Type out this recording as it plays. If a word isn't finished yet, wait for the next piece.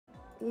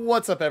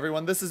What's up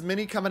everyone, this is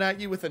Minnie coming at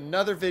you with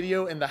another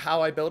video in the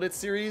How I Build It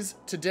series.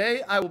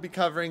 Today I will be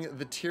covering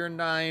the Tier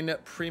 9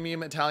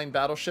 premium Italian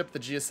battleship, the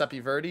Giuseppe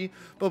Verdi.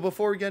 But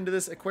before we get into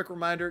this, a quick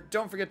reminder,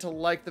 don't forget to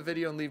like the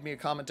video and leave me a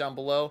comment down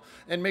below.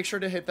 And make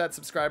sure to hit that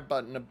subscribe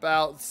button.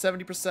 About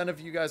 70%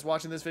 of you guys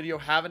watching this video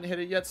haven't hit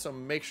it yet, so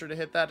make sure to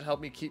hit that to help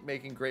me keep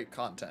making great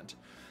content.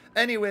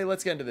 Anyway,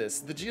 let's get into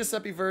this. The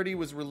Giuseppe Verdi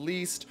was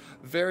released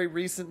very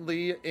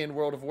recently in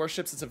World of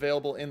Warships. It's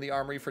available in the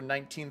armory for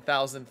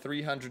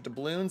 19,300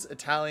 doubloons,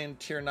 Italian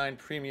Tier 9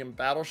 premium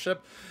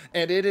battleship,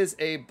 and it is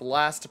a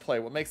blast to play.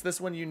 What makes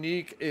this one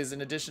unique is, in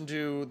addition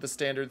to the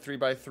standard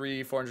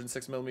 3x3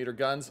 406mm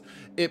guns,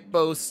 it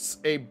boasts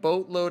a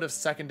boatload of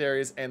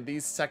secondaries, and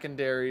these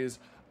secondaries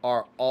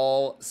are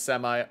all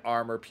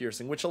semi-armor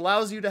piercing, which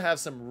allows you to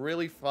have some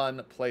really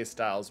fun play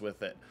styles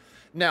with it.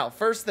 Now,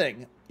 first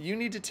thing, you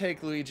need to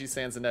take Luigi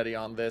Sansonetti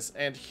on this,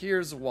 and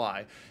here's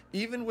why.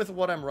 Even with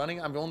what I'm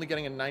running, I'm only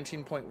getting a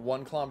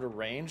 19.1 kilometer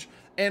range,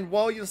 and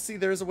while you'll see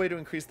there's a way to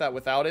increase that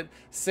without it,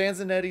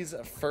 Sansonetti's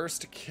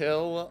first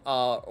kill,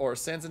 or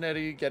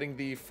Sansonetti getting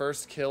the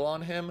first kill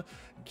on him,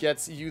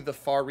 gets you the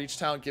far reach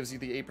talent, gives you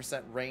the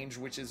 8% range,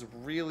 which is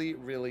really,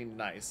 really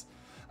nice.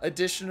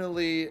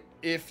 Additionally,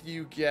 if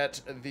you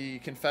get the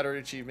Confederate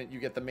achievement, you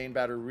get the main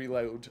battery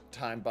reload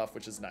time buff,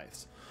 which is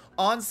nice.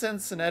 On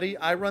Sansonetti,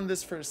 I run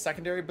this for a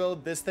secondary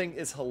build. This thing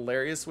is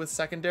hilarious with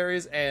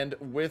secondaries, and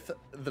with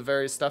the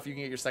various stuff, you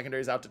can get your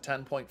secondaries out to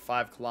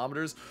 10.5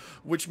 kilometers,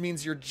 which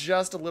means you're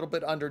just a little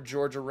bit under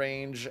Georgia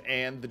range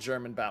and the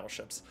German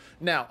battleships.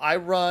 Now, I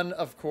run,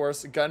 of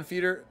course,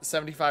 Gunfeeder,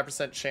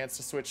 75% chance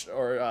to switch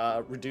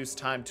or reduce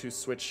time to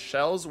switch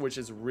shells, which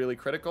is really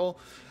critical.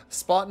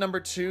 Spot number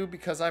 2,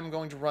 because I'm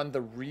going to run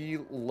the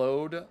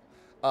reload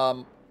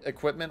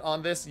equipment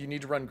on this, you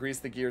need to run Grease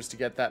the Gears to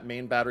get that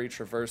main battery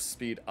traverse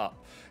speed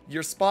up.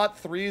 Your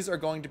spot 3s are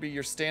going to be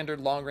your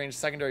standard long-range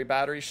secondary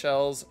battery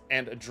shells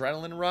and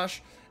adrenaline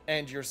rush,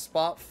 and your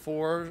spot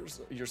 4s,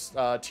 your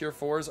tier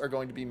 4s are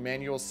going to be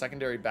manual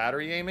secondary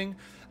battery aiming,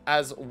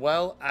 as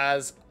well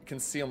as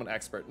concealment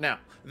expert. Now,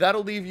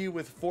 that'll leave you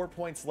with 4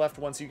 points left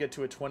once you get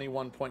to a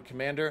 21-point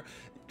commander.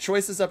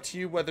 Choice is up to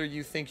you whether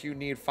you think you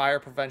need fire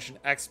prevention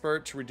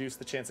expert to reduce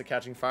the chance of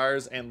catching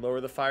fires and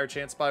lower the fire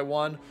chance by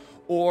 1,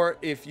 or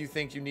if you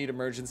think you need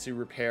emergency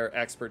repair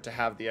expert to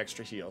have the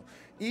extra heal.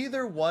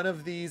 Either one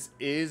of these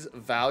is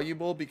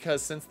valuable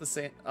because since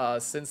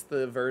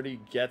the Verdi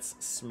gets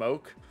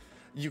smoke,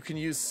 you can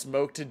use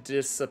smoke to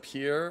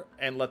disappear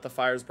and let the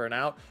fires burn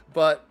out,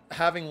 but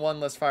having one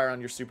less fire on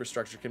your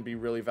superstructure can be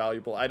really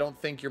valuable. I don't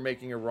think you're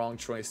making a wrong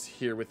choice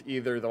here with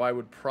either, though I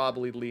would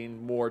probably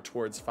lean more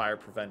towards fire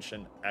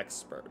prevention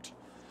expert.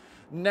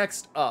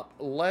 Next up,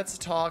 let's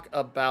talk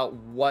about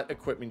what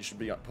equipment you should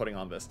be putting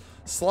on this.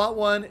 Slot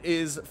 1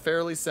 is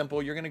fairly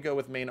simple. You're going to go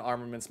with main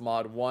armaments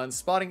mod 1.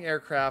 Spotting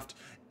aircraft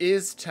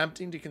is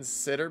tempting to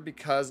consider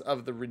because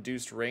of the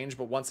reduced range,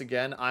 but once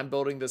again, I'm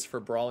building this for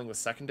brawling with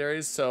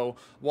secondaries, so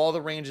while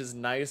the range is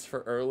nice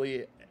for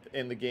early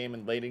in the game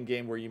and late in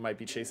game where you might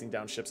be chasing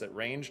down ships at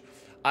range,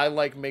 I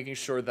like making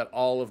sure that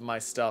all of my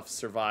stuff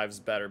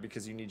survives better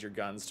because you need your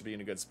guns to be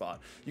in a good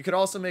spot. You could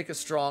also make a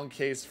strong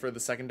case for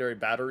the secondary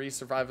battery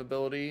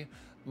survivability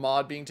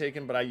mod being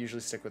taken, but I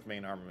usually stick with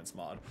main armaments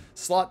mod.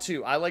 Slot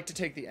 2, I like to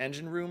take the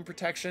engine room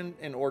protection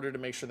in order to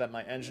make sure that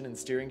my engine and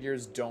steering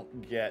gears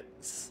don't get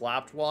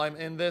slapped while I'm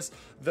in this,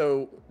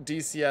 though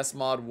DCS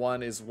mod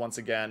 1 is once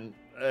again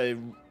a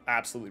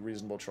absolutely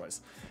reasonable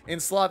choice. In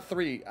slot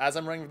 3, as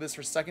I'm running this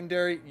for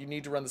secondary, you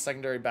need to run the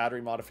secondary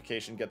battery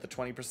modification, get the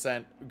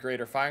 20%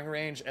 greater firing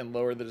range, and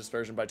lower the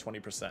dispersion by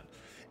 20%.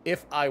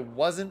 If I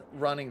wasn't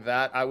running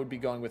that, I would be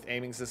going with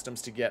aiming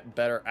systems to get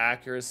better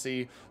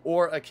accuracy,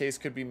 or a case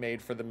could be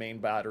made for the main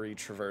battery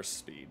traverse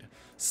speed.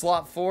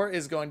 Slot 4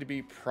 is going to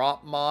be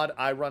prop mod.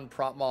 I run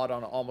prop mod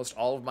on almost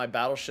all of my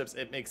battleships.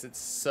 It makes it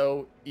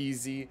so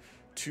easy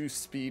to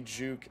speed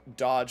juke,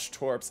 dodge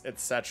torps,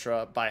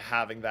 etc. by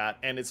having that,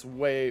 and it's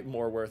way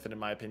more worth it in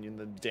my opinion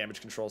than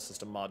damage control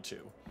system mod 2.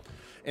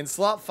 In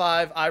slot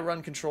 5, I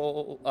run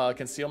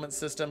concealment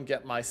system,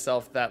 get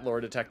myself that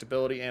lower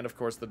detectability, and of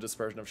course the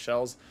dispersion of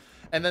shells.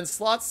 And then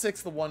slot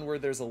 6, the one where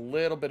there's a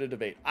little bit of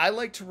debate. I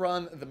like to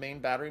run the main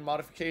battery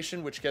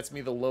modification, which gets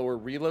me the lower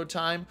reload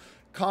time,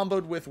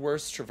 comboed with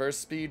worse traverse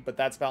speed, but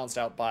that's balanced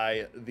out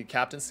by the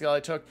captain skill I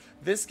took.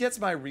 This gets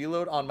my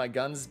reload on my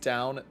guns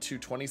down to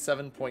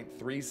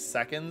 27.3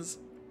 seconds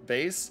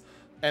base,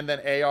 and then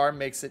AR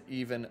makes it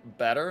even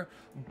better.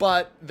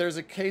 But there's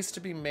a case to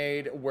be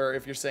made where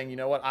if you're saying, you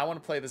know what, I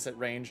want to play this at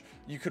range,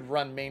 you could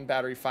run main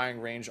battery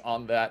firing range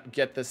on that,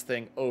 get this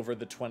thing over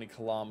the 20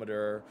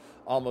 kilometer,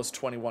 almost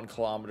 21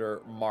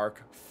 kilometer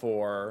mark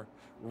for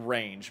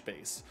range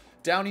base.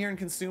 Down here in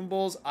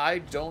consumables, I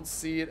don't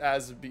see it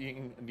as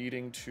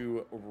needing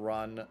to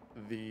run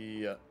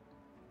the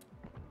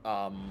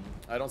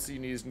I don't see you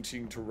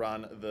needing to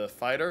run the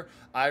fighter.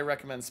 I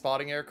recommend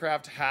spotting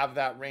aircraft. Have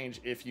that range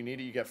if you need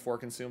it. You get 4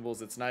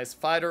 consumables. It's nice.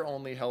 Fighter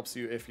only helps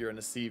you if you're in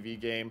a CV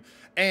game.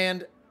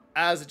 And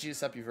as a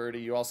Giuseppe Verdi,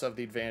 you also have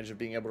the advantage of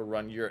being able to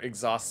run your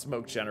exhaust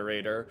smoke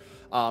generator.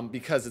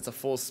 Because it's a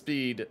full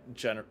speed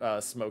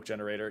smoke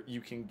generator,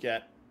 you can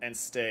get and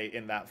stay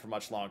in that for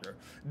much longer.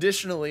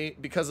 Additionally,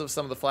 because of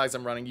some of the flags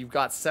I'm running, you've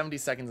got 70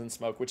 seconds in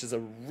smoke, which is a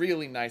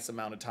really nice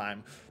amount of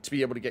time to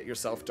be able to get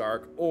yourself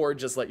dark or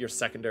just let your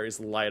secondaries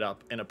light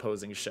up an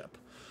opposing ship.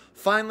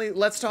 Finally,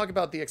 let's talk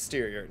about the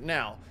exterior.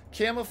 Now,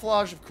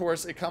 camouflage, of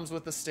course, it comes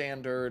with the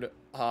standard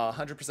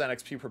 100%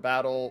 XP per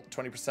battle,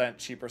 20%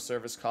 cheaper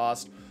service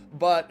cost,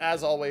 but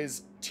as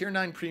always, tier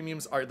 9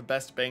 premiums are the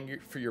best bang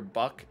for your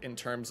buck in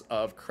terms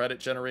of credit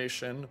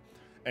generation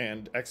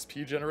and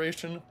XP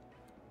generation.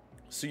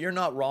 So you're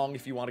not wrong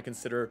if you want to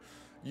consider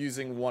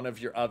using one of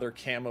your other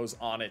camos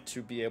on it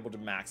to be able to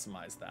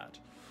maximize that.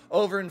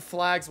 Over in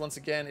flags, once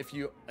again,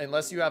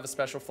 unless you have a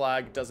special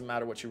flag, doesn't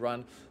matter what you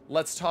run.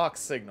 Let's talk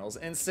signals.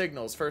 In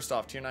signals, first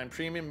off, tier 9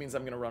 premium means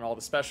I'm going to run all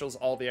the specials,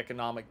 all the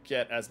economic,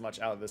 get as much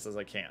out of this as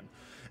I can.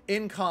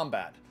 In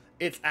combat,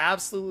 it's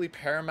absolutely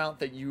paramount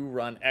that you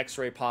run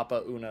X-Ray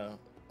Papa Una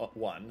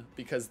 1,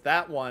 because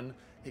that one,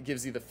 it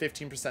gives you the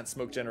 15%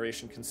 smoke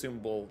generation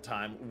consumable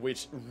time,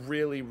 which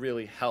really,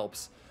 really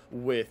helps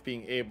with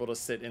being able to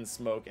sit in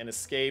smoke and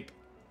escape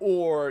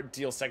or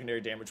deal secondary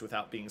damage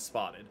without being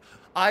spotted.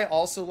 I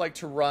also like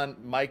to run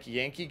Mike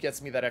Yankee,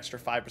 gets me that extra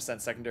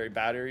 5% secondary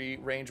battery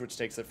range, which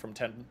takes it from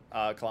 10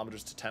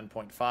 kilometers to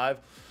 10.5,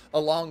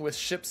 along with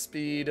ship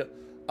speed,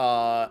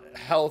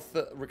 health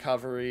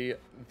recovery,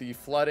 the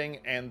flooding,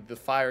 and the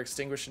fire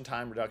extinguishing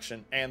time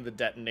reduction, and the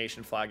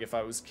detonation flag if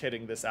I was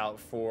kitting this out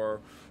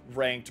for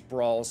ranked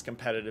brawls,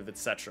 competitive,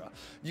 etc.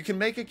 You can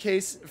make a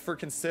case for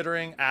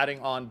considering adding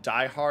on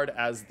Die Hard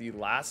as the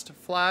last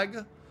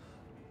flag,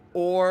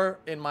 or,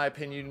 in my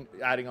opinion,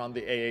 adding on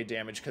the AA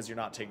damage because you're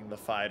not taking the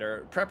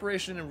fighter.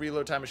 Preparation and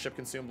reload time of ship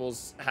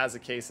consumables has a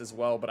case as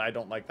well, but I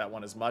don't like that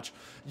one as much.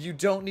 You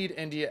don't need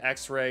India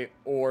X-Ray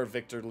or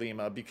Victor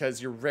Lima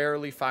because you're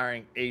rarely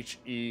firing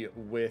HE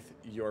with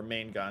your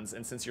main guns,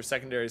 and since your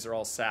secondaries are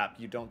all SAP,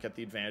 you don't get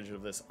the advantage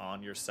of this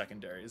on your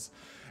secondaries.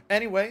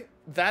 Anyway,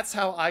 that's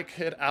how I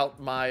kit out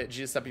my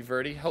Giuseppe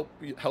Verdi.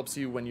 Helps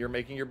you when you're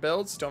making your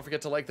builds. Don't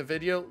forget to like the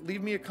video.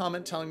 Leave me a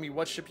comment telling me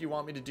what ship you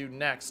want me to do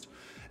next.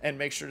 And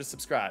make sure to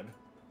subscribe.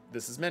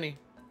 This is Minnie,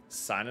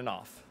 signing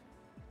off.